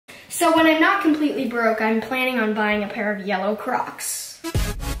So when I'm not completely broke, I'm planning on buying a pair of yellow Crocs.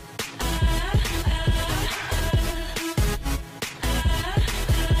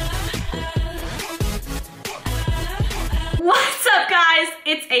 What's up, guys?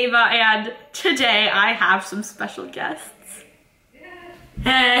 It's Ava, and today I have some special guests.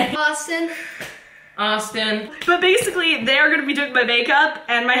 Hey. Austin. But basically, they are going to be doing my makeup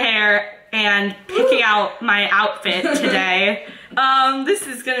and my hair and picking out my outfit today. This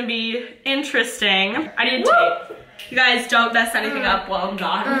is going to be interesting. I need tape. You guys don't mess anything up while I'm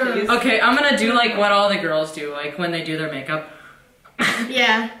gone, please. Okay, I'm going to do like what all the girls do, like when they do their makeup.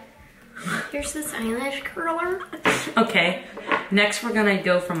 Yeah. Here's this eyelash curler. Okay, next we're gonna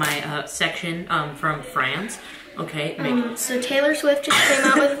go for my section from France. Okay, so Taylor Swift just came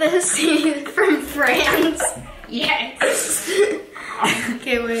out with this from France. Yes.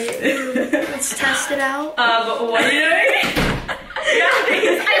 Okay, wait. Let's test it out. But what are you doing?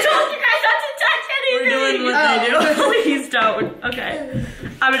 I told you guys not to touch anything. We're doing what they do. Please don't. Okay.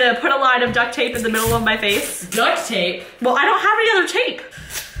 I'm gonna put a line of duct tape in the middle of my face. Duct tape? Well, I don't have any other tape.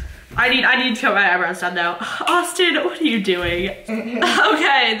 I need to get my eyebrows done now. Austin, what are you doing?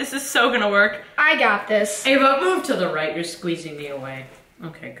 Okay, this is so gonna work. I got this. Ava, move to the right. You're squeezing me away.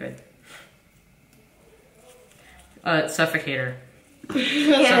 Okay, good. Suffocator.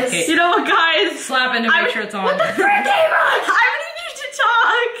 Yes. Suffocate. You know what, guys? Slap it to make sure it's on. What the frick, Ava? I need to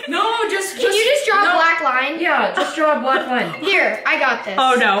talk. No, just. Can you just draw a black line? Yeah, just draw a black line. Here, I got this.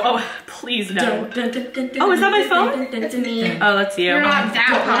 Oh no. Oh, please no. Oh, is that my phone? It's me. Oh, that's you. You're not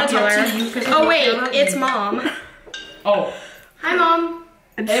that popular. Oh wait, it's Mom. Oh. Hi, Mom.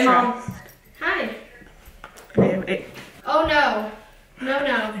 Hey, Mom. Hi. Wait. Oh no.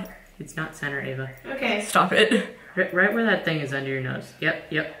 No. It's not center, Ava. Okay. Stop it. Right where that thing is under your nose.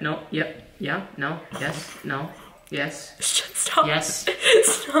 Yep, no, yep, yeah, no, yes, no, yes. Stop. Yes.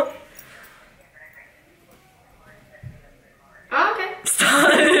 Stop. Oh, okay.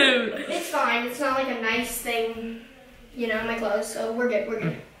 Stop. It's fine. It's not like a nice thing, you know, in my clothes, so we're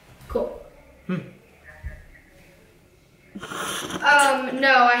good. Cool. No,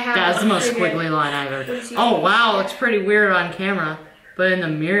 I haven't. That's the most squiggly line I've ever. Oh wow, it's pretty weird on camera, but in the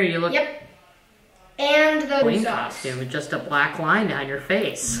mirror you look. Yep. And the Queen socks. costume with just a black line down your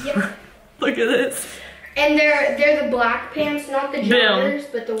face. Yep. Look at this. And they're the black pants, not the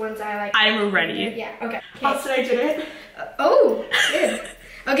joggers, but the ones I like. I'm ready. Yeah. Okay. Austin, I did it. Oh, good.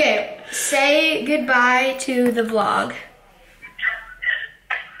 Okay. Say goodbye to the vlog.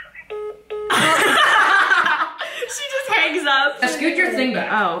 She just hangs up. Scoot your thing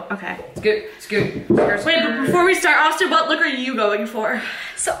back. Oh, okay. Scoot. Wait, but before we start, Austin, what look are you going for?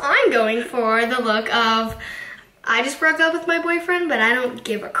 So I'm going for the look of, I just broke up with my boyfriend, but I don't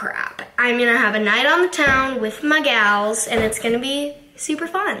give a crap. I'm gonna have a night on the town with my gals, and it's gonna be super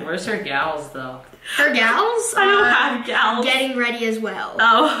fun. Where's her gals though? Her gals? I don't have gals. Getting ready as well.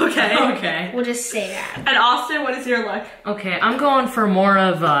 Oh, okay. Okay. We'll just say that. And Austin, what is your look? Okay, I'm going for more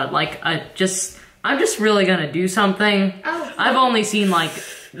of I'm just really gonna do something. Oh. I've only seen like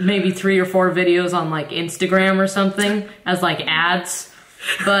maybe 3 or 4 videos on like Instagram or something as like ads,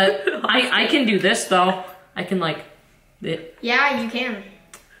 but I can do this though. I can like it. Yeah, you can.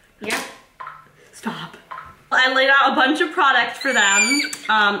 Yeah. Stop. I laid out a bunch of products for them.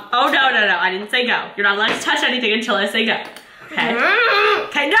 Oh no, I didn't say go. You're not allowed to touch anything until I say go. Okay?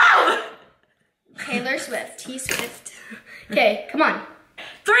 Okay, no! Taylor Swift, T-Swift. Okay, come on.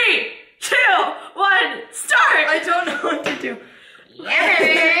 3, 2, 1, start! I don't know what to do.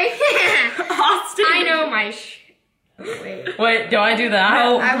 Yeah. Austin. I know my Wait, do I do that?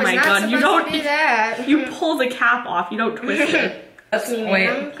 Oh I was my not god, supposed you don't to do that. You pull the cap off, you don't twist it.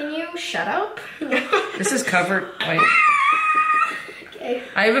 Ma'am, can you shut up? This is covered. Wait. Okay.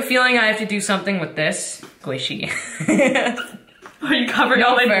 I have a feeling I have to do something with this. Squishy. Are you covering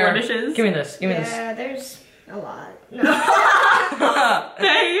all my blemishes? Give me this. Give me this. Yeah, there's a lot. No.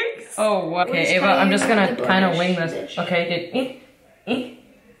 Thanks. Oh, okay, Ava, I'm just gonna kind of wing this. Okay,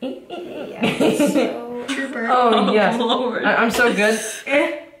 Yeah, so, trooper. Oh, yes. Lord. I'm so good.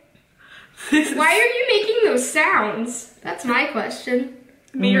 Why are you making those sounds? That's my question.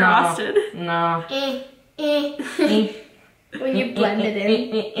 Me or No. Austin? No. When you blend it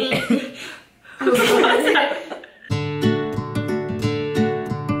in.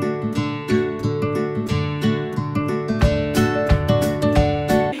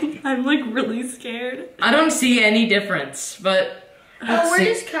 I'm like really scared. I don't see any difference, but Oh, we're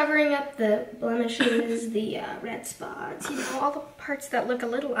just covering up the blemishes, the red spots, you know, all the parts that look a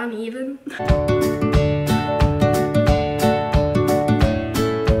little uneven.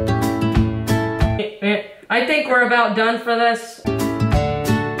 I think we're about done for this.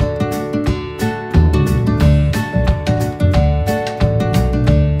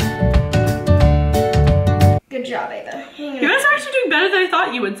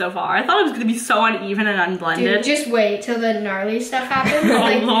 thought you would so far. I thought it was gonna be so uneven and unblended. Dude, just wait till the gnarly stuff happens. Oh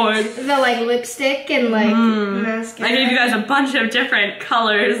like, Lord. The like lipstick and like mascara. I gave you guys a bunch of different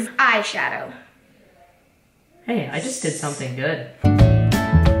colors. Eyeshadow. Hey, I just did something good.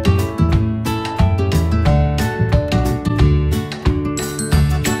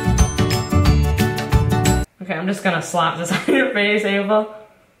 Okay, I'm just gonna slap this on your face, Ava.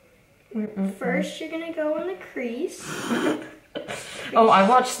 First, you're gonna go in the crease. Oh, I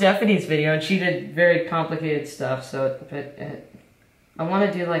watched Stephanie's video and she did very complicated stuff, so I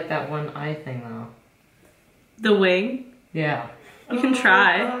want to do like that one eye thing though. The wing? Yeah. You can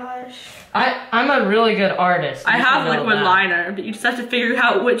try. Gosh. I'm a really good artist. I have liquid liner, but you just have to figure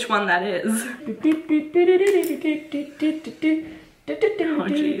out which one that is. Oh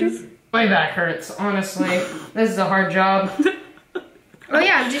jeez. My back hurts, honestly. This is a hard job. Oh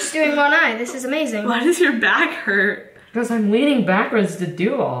yeah, I'm just doing one eye. This is amazing. Why does your back hurt? Because I'm leaning backwards to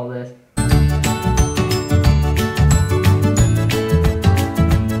do all this.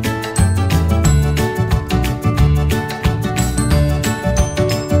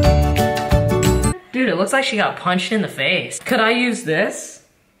 Dude, it looks like she got punched in the face. Could I use this?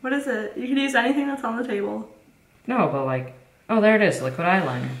 What is it? You can use anything that's on the table. No, but like, oh, there it is, liquid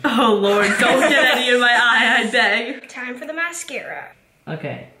eyeliner. Oh Lord, don't get any in my eye, I beg. Time for the mascara.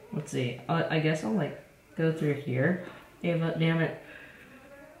 Okay, let's see. I guess I'll like go through here. Ava, damn it.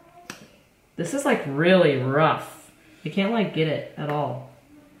 This is like really rough. You can't like get it at all.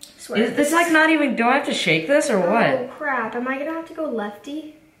 Swear. Is this like not even, do I have to shake this or what? Oh crap, am I gonna have to go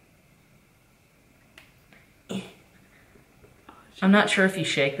lefty? I'm not sure if you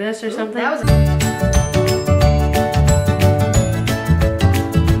shake this or something. That was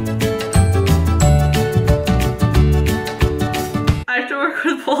I have to work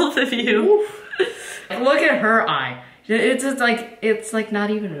with both of you. Look at her eye. It's just like, it's like not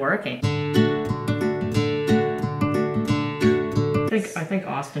even working. I think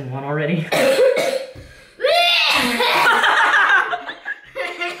Austin won already.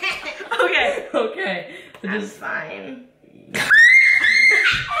 Okay. Okay. I'm fine.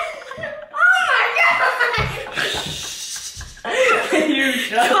 Can you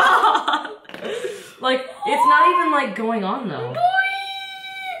shut up? Like, it's not even like going on though.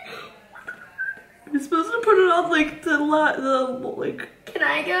 You're supposed to put it on like the like. Can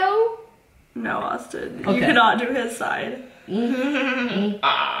I go? No, Austin. Okay. You cannot do his side.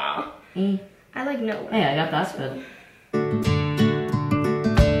 I like no. Hey, I got that spit.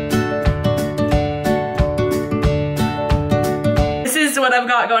 This is what I've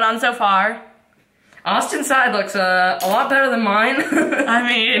got going on so far. Austin's side looks a lot better than mine. I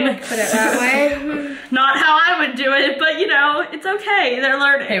mean, Put it that way. not how I would do it, but you know, it's okay. They're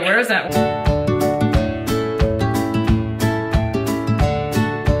learning. Hey, where is that?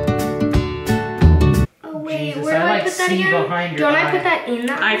 Oh wait, Jesus, where do I, I like, put that see again? behind your Don't I eye. put that in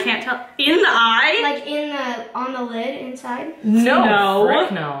the eye? I can't tell. In the eye? Like in the on the lid inside? No. No.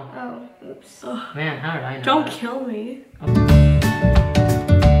 Frick no. Oh, oops. Man, how did I know Don't that? kill me.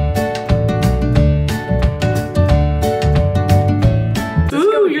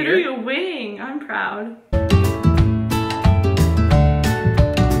 Ooh, you're doing a wing. I'm proud.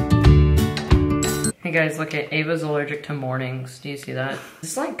 Hey guys, look at Ava's allergic to mornings. Do you see that?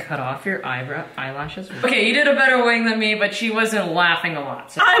 Just like cut off your eyelashes. Okay, you did a better wing than me, but she wasn't laughing a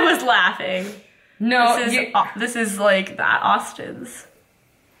lot. So. I was laughing. No, This is like that Austin's.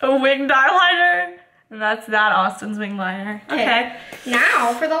 A winged eyeliner. And that's that Austin's wing liner. Okay.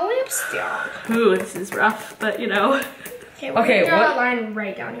 Now for the lipstick. Ooh, this is rough, but you know. Okay, we're gonna draw a line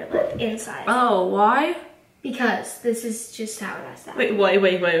right down your lip inside. Oh, why? Because this is just how it has to happen. Wait.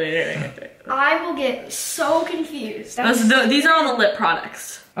 I will get so confused. These are all the lip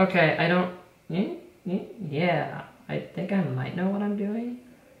products. Okay, I don't. Yeah, I think I might know what I'm doing.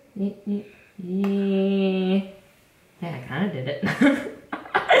 Yeah, I kind of did it. 2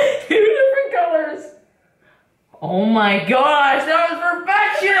 different colors. Oh my gosh, that was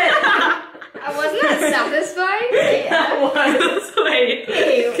perfection! Wasn't that satisfying? That was. Wait.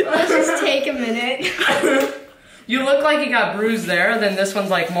 Hey, let's just take a minute. You look like you got bruised there, then this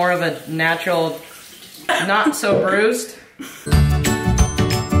one's like more of a natural, not so bruised.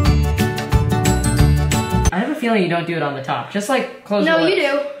 I have a feeling you don't do it on the top. Just like close your No, lips. you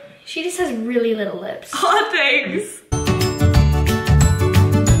do. She just has really little lips. Oh, thanks.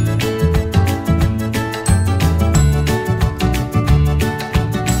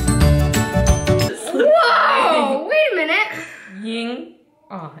 Whoa! Wait a minute. Ying.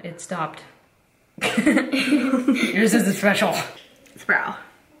 Oh, it stopped. Yours is the special. Sprout.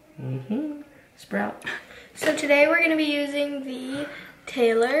 Sprout. So today we're going to be using the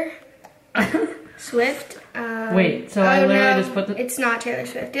Taylor Swift. Wait, so I literally just put the... It's not Taylor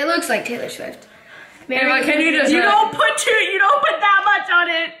Swift. It looks like Taylor Swift. Ava, can you just... You don't put that much on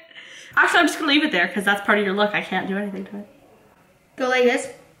it. Actually, I'm just gonna leave it there because that's part of your look. I can't do anything to it. Go like this.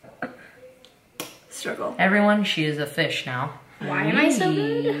 Struggle. Everyone, she is a fish now. Why am I so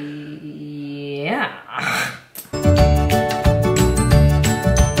good? Yeah.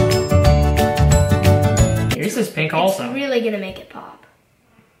 Yours is pink also. It's really gonna make it pop.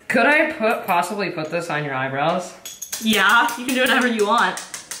 Could I possibly put this on your eyebrows? Yeah, you can do whatever you want.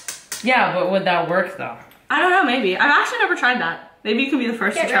 Yeah, but would that work though? I don't know, maybe. I've actually never tried that. Maybe you can be the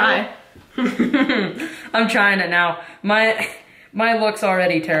first to try. I'm trying it now. My look's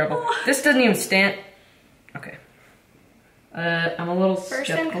already terrible. This doesn't even stand. Okay. I'm a little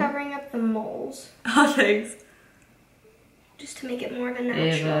First, I'm covering up the moles. Oh, thanks. Just to make it more of a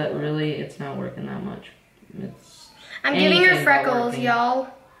natural. Ava, really, it's not working that much. I'm giving her freckles, y'all.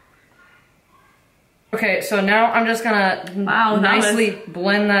 Okay, so now I'm just gonna nicely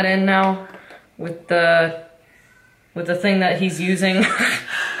blend that in now with the thing that he's using.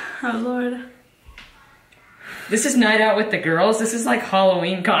 Oh Lord. This is night out with the girls. This is like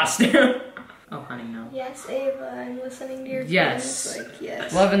Halloween costume. Oh honey, no. Yes, Ava, I'm listening to your yes. friends. Like,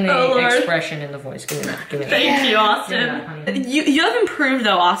 yes. Loving the expression in the voice. Give me that. Give me that. Thank you, Austin. You have improved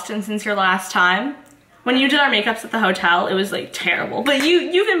though, Austin, since your last time. When you did our makeups at the hotel, it was like terrible. But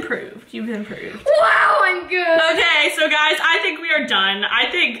you've improved. You've improved. Wow, I'm good. Okay, so guys, I think we are done. I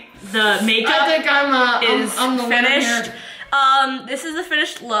think the makeup is finished. This is the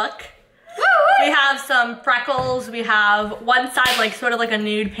finished look. We have some freckles. We have one side like sort of like a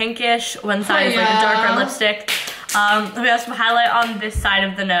nude pinkish. One side is like a darker lipstick. We have some highlight on this side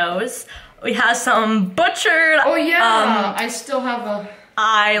of the nose. We have some butchered. Oh yeah, I still have a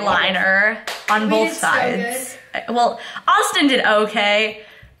eyeliner on both sides. So well, Austin did okay,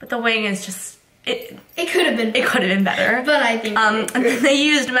 but the wing is just it could have been better. But I think and then they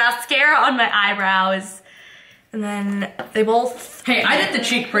used mascara on my eyebrows, and then they both. Hey, I did the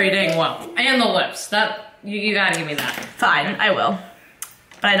cheek braiding well, and the lips. That you gotta give me that. Fine, okay. I will,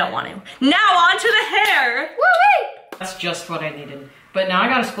 but I don't want to. Now on to the hair. Woo-wee! That's just what I needed. But now I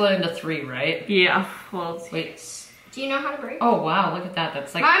gotta split into 3, right? Yeah. Well, wait. Do you know how to braid? Oh wow, look at that.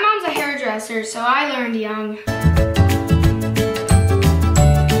 That's like... My mom's a hairdresser, so I learned young.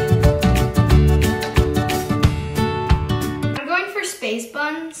 I'm going for space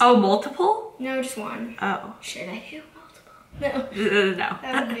buns. Oh, multiple? No, just one. Oh. Should I do multiple? No. No.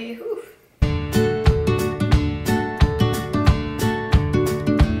 That would be, oof.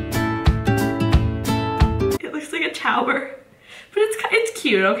 It looks like a tower. But it's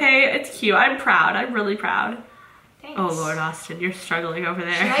cute, okay? It's cute. I'm proud. I'm really proud. Thanks. Oh Lord, Austin, you're struggling over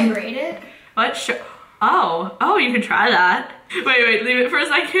there. Should I braid it? What? Oh, you can try that. Wait, leave it for a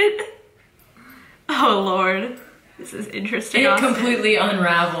second. Oh Lord, this is interesting. It completely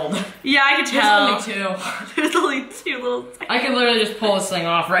unraveled. Yeah, I can tell. There's only 2. There's only 2 little. I can literally just pull this thing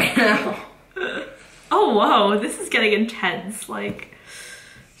off right now. Oh whoa, this is getting intense. Like.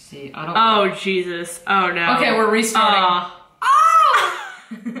 See, I don't. Oh Jesus. Oh no. Okay, we're restarting.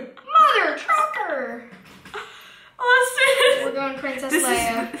 Mother trucker! Austin! We're going Princess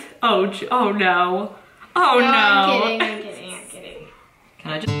Leia. Oh no. Oh no. I'm kidding.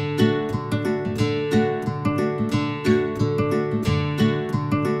 Can I just...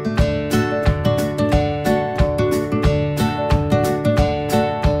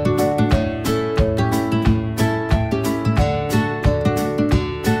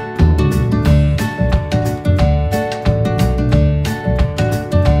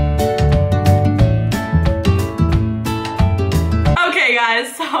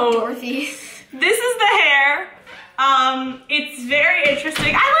 So Dorothy. This is the hair. It's very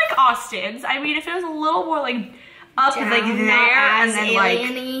interesting. I like Austin's. I mean, if it was a little more like up down, like there and then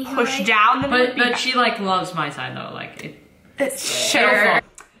like pushed down, then but she like loves my side though. Like it's sure.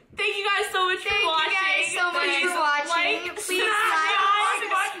 Thank you guys so much for watching.